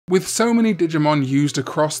With so many Digimon used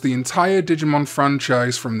across the entire Digimon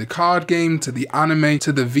franchise, from the card game to the anime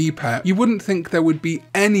to the V-Pet, you wouldn't think there would be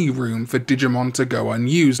any room for Digimon to go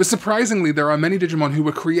unused. But surprisingly, there are many Digimon who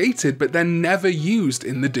were created but then never used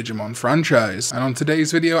in the Digimon franchise. And on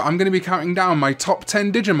today's video, I'm going to be counting down my top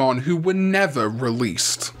 10 Digimon who were never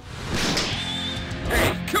released.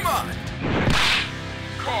 Hey, come on!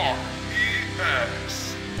 Call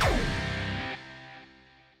ES.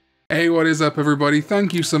 Hey, what is up everybody?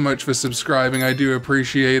 Thank you so much for subscribing, I do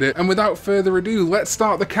appreciate it. And without further ado, let's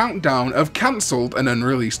start the countdown of cancelled and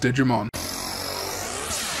unreleased Digimon.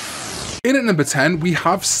 In at number 10, we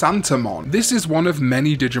have Santamon. This is one of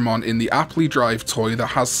many Digimon in the Apply Drive toy that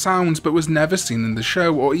has sounds but was never seen in the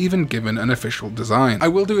show or even given an official design. I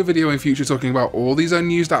will do a video in future talking about all these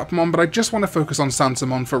unused Appmon, but I just want to focus on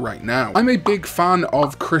Santamon for right now. I'm a big fan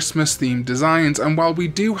of Christmas themed designs, and while we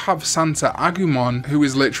do have Santa Agumon, who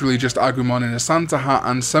is literally just Agumon in a Santa hat,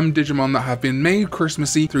 and some Digimon that have been made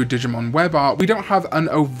Christmassy through Digimon web art, we don't have an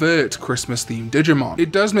overt Christmas themed Digimon.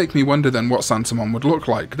 It does make me wonder then what Santamon would look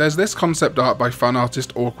like. There's this concept art by fan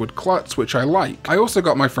artist Awkward Klutz, which I like. I also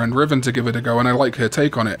got my friend Riven to give it a go and I like her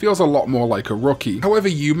take on it. Feels a lot more like a rookie. However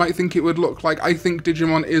you might think it would look like, I think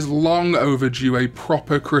Digimon is long overdue a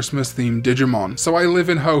proper Christmas themed Digimon, so I live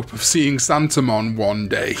in hope of seeing Santamon one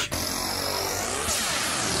day.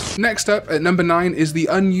 Next up, at number 9, is the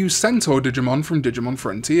unused Centaur Digimon from Digimon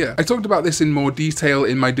Frontier. I talked about this in more detail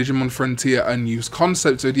in my Digimon Frontier unused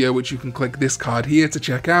concept video, which you can click this card here to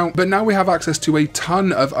check out, but now we have access to a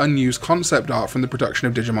ton of unused concept art from the production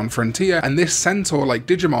of Digimon Frontier, and this Centaur-like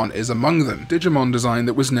Digimon is among them. Digimon design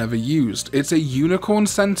that was never used. It's a unicorn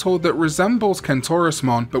centaur that resembles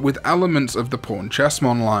Kentaurismon, but with elements of the Pawn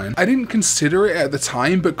Chessmon line. I didn't consider it at the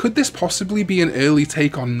time, but could this possibly be an early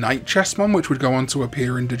take on Night Chessmon, which would go on to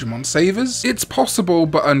appear in Digimon Savers? It's possible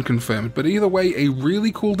but unconfirmed, but either way, a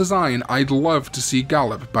really cool design I'd love to see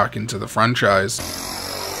gallop back into the franchise.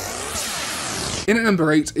 In at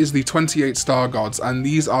number 8 is the 28 Star Gods, and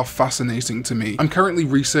these are fascinating to me. I'm currently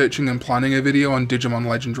researching and planning a video on Digimon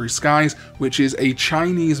Legendary Skies, which is a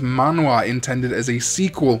Chinese manhwa intended as a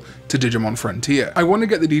sequel to Digimon Frontier. I want to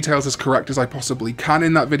get the details as correct as I possibly can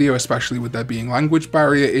in that video, especially with there being language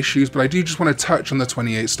barrier issues, but I do just want to touch on the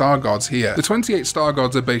 28 Star Gods here. The 28 Star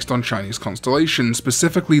Gods are based on Chinese constellations,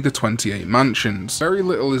 specifically the 28 Mansions. Very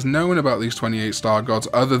little is known about these 28 Star Gods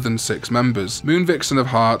other than 6 members: Moon Vixen of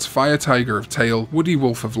Heart, Fire Tiger of Tail, Woody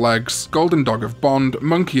Wolf of Legs, Golden Dog of Bond,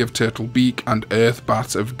 Monkey of Turtle Beak, and Earth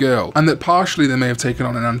Bat of Girl, and that partially they may have taken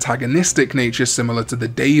on an antagonistic nature similar to the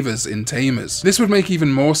Devas in Tamers. This would make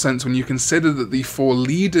even more sense when you consider that the 4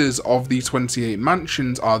 leaders of the 28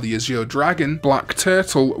 Mansions are the Azure Dragon, Black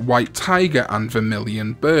Turtle, White Tiger, and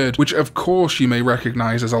Vermilion Bird, which of course you may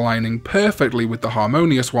recognize as aligning perfectly with the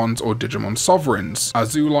Harmonious Ones or Digimon Sovereigns: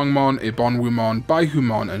 Azulongmon, Ibonwumon,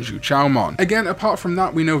 Baihumon, and Zhuchaomon. Again, apart from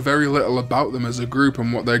that, we know very little about them as a group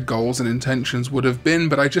and what their goals and intentions would have been,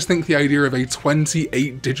 but I just think the idea of a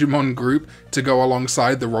 28 Digimon group to go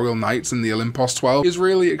alongside the Royal Knights and the Olympos 12 is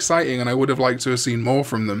really exciting, and I would have liked to have seen more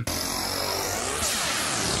from them.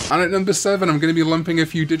 And at number 7, I'm going to be lumping a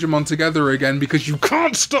few Digimon together again because you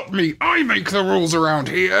can't stop me, I make the rules around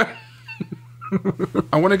here!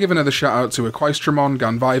 I want to give another shout out to Equestramon,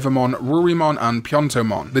 Ganvivamon, Rurimon, and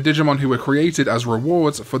Piontomon, the Digimon who were created as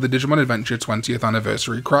rewards for the Digimon Adventure 20th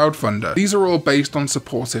Anniversary crowdfunder. These are all based on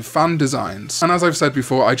supportive fan designs, and as I've said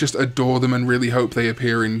before, I just adore them and really hope they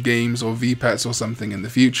appear in games or V-Pets or something in the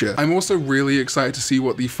future. I'm also really excited to see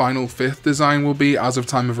what the final 5th design will be. As of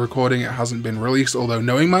time of recording, it hasn't been released, although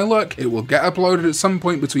knowing my luck, it will get uploaded at some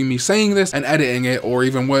point between me saying this and editing it, or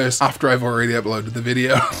even worse, after I've already uploaded the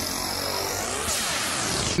video.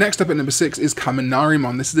 Next up at number 6 is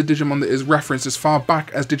Kaminarimon. This is a Digimon that is referenced as far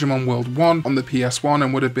back as Digimon World 1 on the PS1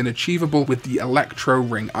 and would have been achievable with the Electro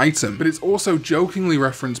Ring item, but it's also jokingly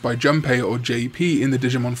referenced by Junpei or JP in the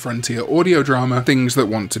Digimon Frontier audio drama Things That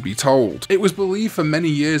Want to Be Told. It was believed for many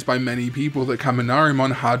years by many people that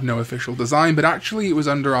Kaminarimon had no official design, but actually it was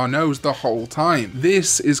under our nose the whole time.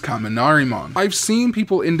 This is Kaminarimon. I've seen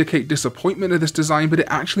people indicate disappointment at this design, but it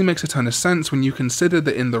actually makes a ton of sense when you consider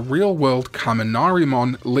that in the real world,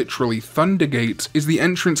 Kaminarimon, literally Thundergate, is the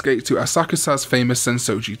entrance gate to Asakusa's famous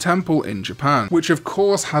Sensoji Temple in Japan, which of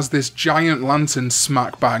course has this giant lantern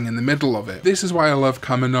smack bang in the middle of it. This is why I love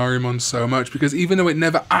Kaminarimon so much, because even though it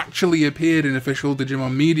never actually appeared in official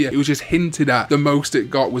Digimon media, it was just hinted at. The most it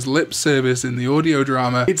got was lip service in the audio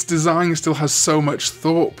drama. Its design still has so much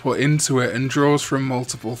thought put into it and draws from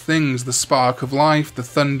multiple things: the spark of life, the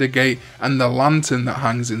Thundergate, and the lantern that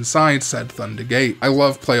hangs inside said Thundergate. I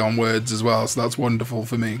love play on words as well, so that's wonderful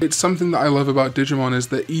for me. It's something that I love about Digimon is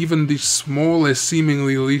that even the smallest,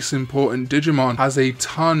 seemingly least important Digimon has a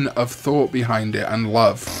ton of thought behind it and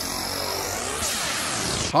love.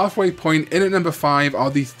 Halfway point in at number 5 are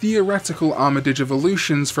the theoretical Armor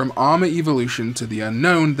Digivolutions from Armor Evolution to the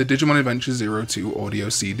Unknown, the Digimon Adventure 02 audio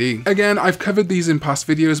CD. Again, I've covered these in past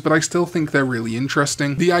videos, but I still think they're really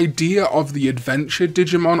interesting. The idea of the adventure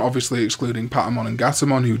Digimon, obviously excluding Patamon and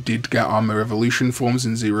Gatomon, who did get Armor Evolution forms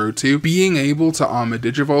in 02, being able to Armor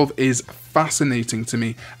Digivolve is fascinating to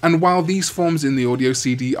me, and while these forms in the audio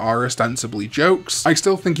CD are ostensibly jokes, I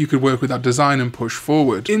still think you could work with that design and push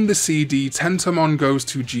forward. In the CD, Tentomon goes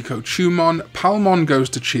to Jiko Chumon, Palmon goes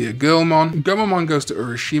to Chia Girlmon, Gomamon goes to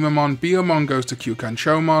Urashimamon, Biomon goes to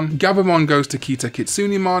Kyukanchomon, Gabumon goes to Kita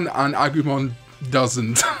Kitsunimon, and Agumon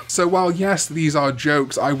doesn't. So while yes, these are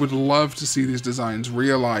jokes, I would love to see these designs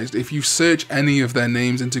realized. If you search any of their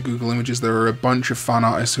names into Google Images, there are a bunch of fan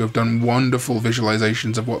artists who have done wonderful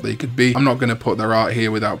visualizations of what they could be. I'm not going to put their art here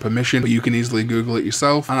without permission, but you can easily Google it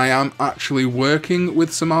yourself. And I am actually working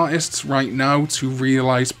with some artists right now to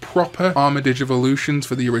realize proper Armor Digivolutions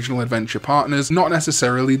for the original adventure partners. Not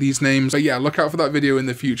necessarily these names, but yeah, look out for that video in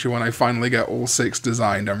the future when I finally get all 6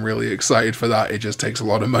 designed. I'm really excited for that. It just takes a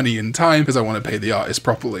lot of money and time because I want to pay the artist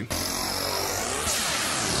properly.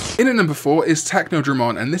 In at number 4 is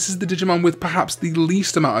Technodramon, and this is the Digimon with perhaps the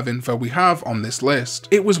least amount of info we have on this list.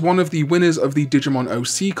 It was one of the winners of the Digimon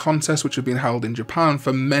OC contest, which have been held in Japan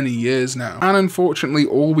for many years now. And unfortunately,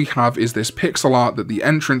 all we have is this pixel art that the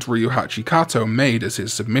entrant Ryuhachi Kato made as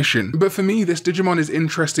his submission. But for me, this Digimon is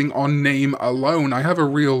interesting on name alone. I have a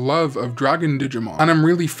real love of Dragon Digimon, and I'm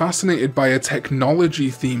really fascinated by a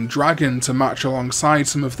technology-themed dragon to match alongside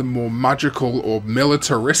some of the more magical or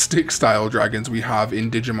militaristic style dragons we have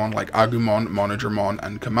in Digimon like Agumon, Monodramon,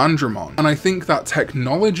 and Commandramon. And I think that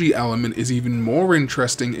technology element is even more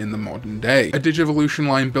interesting in the modern day. A Digivolution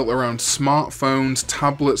line built around smartphones,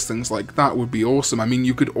 tablets, things like that would be awesome. I mean,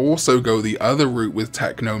 you could also go the other route with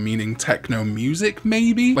techno, meaning techno music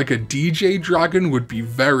maybe? Like a DJ dragon would be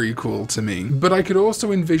very cool to me. But I could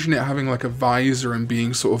also envision it having like a visor and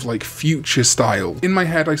being sort of like future style. In my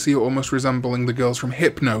head, I see it almost resembling the girls from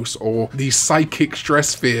Hypnos or the psychic stress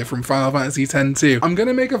sphere from Final Fantasy X-2. I'm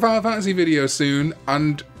gonna make a Final Fantasy video soon,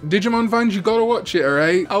 and Digimon fans, you gotta watch it,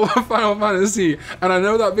 alright? I love Final Fantasy, and I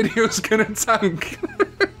know that video's gonna tank.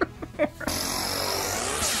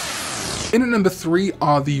 In at number 3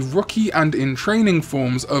 are the rookie and in training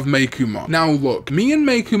forms of Meicoomon. Now look, me and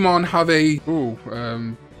Meicoomon have a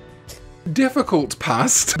difficult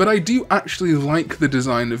past, but I do actually like the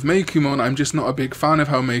design of Meicoomon. I'm just not a big fan of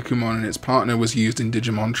how Meicoomon and its partner was used in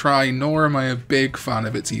Digimon Tri, nor am I a big fan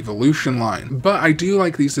of its evolution line. But I do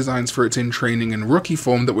like these designs for its in training and rookie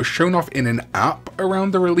form that was shown off in an app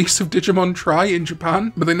around the release of Digimon Tri in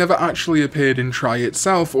Japan, but they never actually appeared in Tri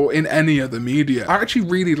itself or in any other media. I actually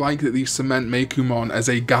really like that these cement Meicoomon as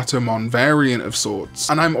a Gatomon variant of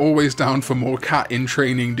sorts, and I'm always down for more cat in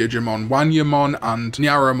training Digimon. Wanyamon and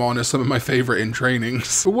Nyaramon are some of my favorite in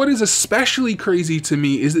trainings. But what is especially crazy to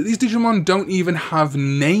me is that these Digimon don't even have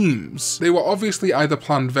names. They were obviously either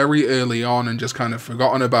planned very early on and just kind of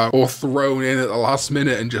forgotten about, or thrown in at the last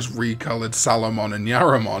minute and just recolored Salamon and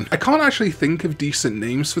Nyaramon. I can't actually think of decent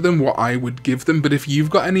names for them, what I would give them, but if you've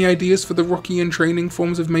got any ideas for the rookie and training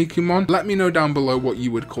forms of Meicoomon, let me know down below what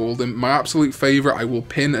you would call them. My absolute favorite I will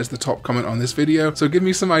pin as the top comment on this video, so give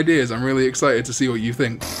me some ideas. I'm really excited to see what you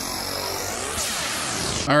think.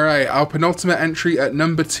 Alright, our penultimate entry at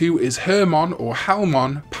number 2 is Hermon or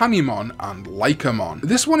Halmon, Panimon, and Lycamon.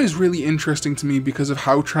 This one is really interesting to me because of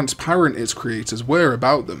how transparent its creators were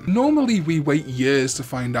about them. Normally we wait years to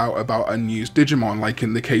find out about unused Digimon, like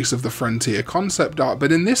in the case of the Frontier concept art,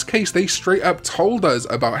 but in this case they straight up told us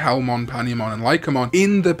about Halmon, Panimon, and Lycamon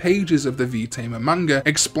in the pages of the V-Tamer manga,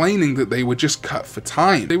 explaining that they were just cut for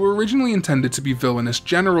time. They were originally intended to be villainous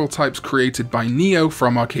general types created by Neo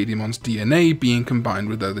from Arcadimon's DNA being combined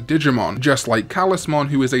with other Digimon, just like Callusmon,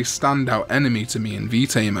 who is a standout enemy to me in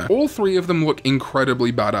V-Tamer. All 3 of them look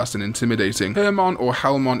incredibly badass and intimidating. Hermon or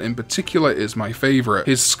Halmon in particular is my favorite.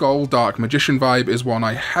 His skull dark magician vibe is one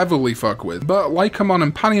I heavily fuck with, but Lycamon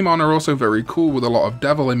and Panimon are also very cool with a lot of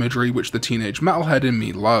devil imagery, which the teenage metalhead in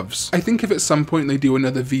me loves. I think if at some point they do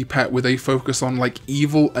another V-Pet with a focus on like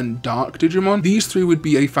evil and dark Digimon, these 3 would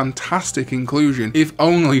be a fantastic inclusion, if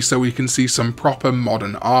only so we can see some proper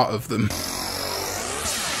modern art of them.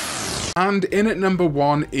 And in at number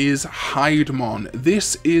 1 is Hydemon.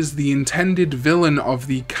 This is the intended villain of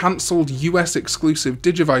the cancelled US exclusive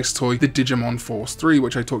Digivice toy, the Digimon Force 3,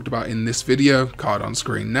 which I talked about in this video, card on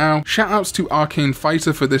screen now. Shoutouts to Arcane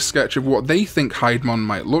Fighter for this sketch of what they think Hydemon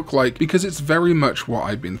might look like, because it's very much what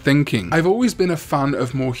I've been thinking. I've always been a fan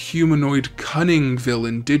of more humanoid, cunning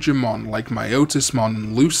villain Digimon like Myotismon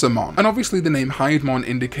and Lucamon, and obviously the name Hydemon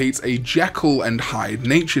indicates a Jekyll and Hyde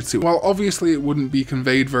nature to it. While obviously it wouldn't be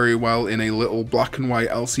conveyed very well in a little black and white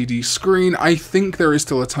LCD screen, I think there is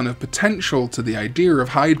still a ton of potential to the idea of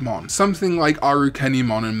Hydemon. Something like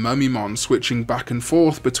Arukenimon and Mummymon switching back and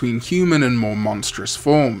forth between human and more monstrous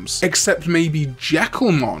forms. Except maybe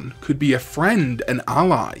Jekyllmon could be a friend, an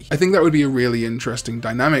ally. I think that would be a really interesting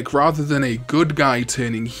dynamic. Rather than a good guy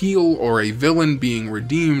turning heel or a villain being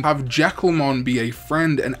redeemed, have Jekyllmon be a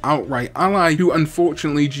friend and outright ally who,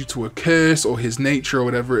 unfortunately due to a curse or his nature or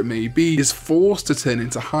whatever it may be, is forced to turn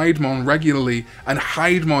into Hydemon regularly, and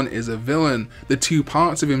Hydemon is a villain, the two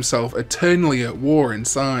parts of himself eternally at war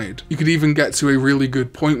inside. You could even get to a really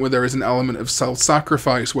good point where there is an element of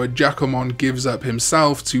self-sacrifice where Jekyllmon gives up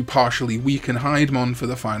himself to partially weaken Hydemon for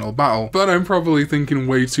the final battle. But I'm probably thinking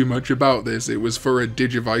way too much about this. It was for a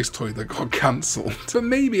Digivice toy that got cancelled. But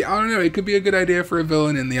maybe, I don't know, it could be a good idea for a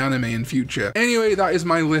villain in the anime in future. Anyway, that is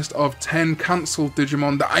my list of 10 cancelled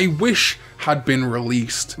Digimon that I wish had been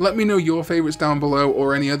released. Let me know your favorites down below,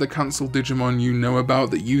 or any other cancelled Digimon you know about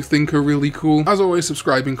that you think are really cool. As always,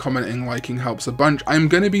 subscribing, commenting, liking helps a bunch. I'm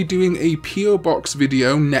going to be doing a PO Box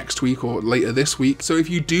video next week or later this week, so if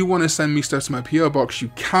you do want to send me stuff to my PO Box, you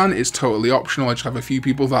can. It's totally optional. I just have a few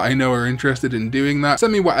people that I know are interested in doing that.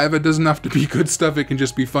 Send me whatever. Doesn't have to be good stuff, it can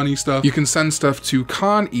just be funny stuff. You can send stuff to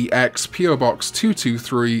Khan EX, PO Box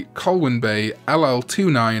 223, Colwyn Bay,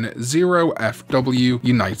 LL290FW,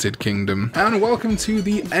 United Kingdom. And welcome to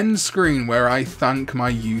the end screen, where I thank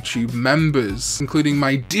my YouTube members, including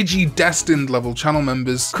my Digi-Destined level channel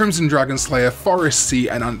members, Crimson Dragon Slayer, Forest C,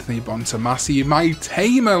 and Anthony Bontomasi, my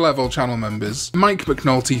Tamer level channel members, Mike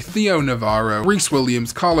McNulty, Theo Navarro, Reese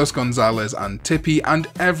Williams, Carlos Gonzalez, and Tippy, and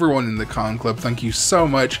everyone in the Khan Club. Thank you so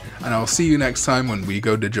much, and I'll see you next time when we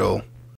go digital.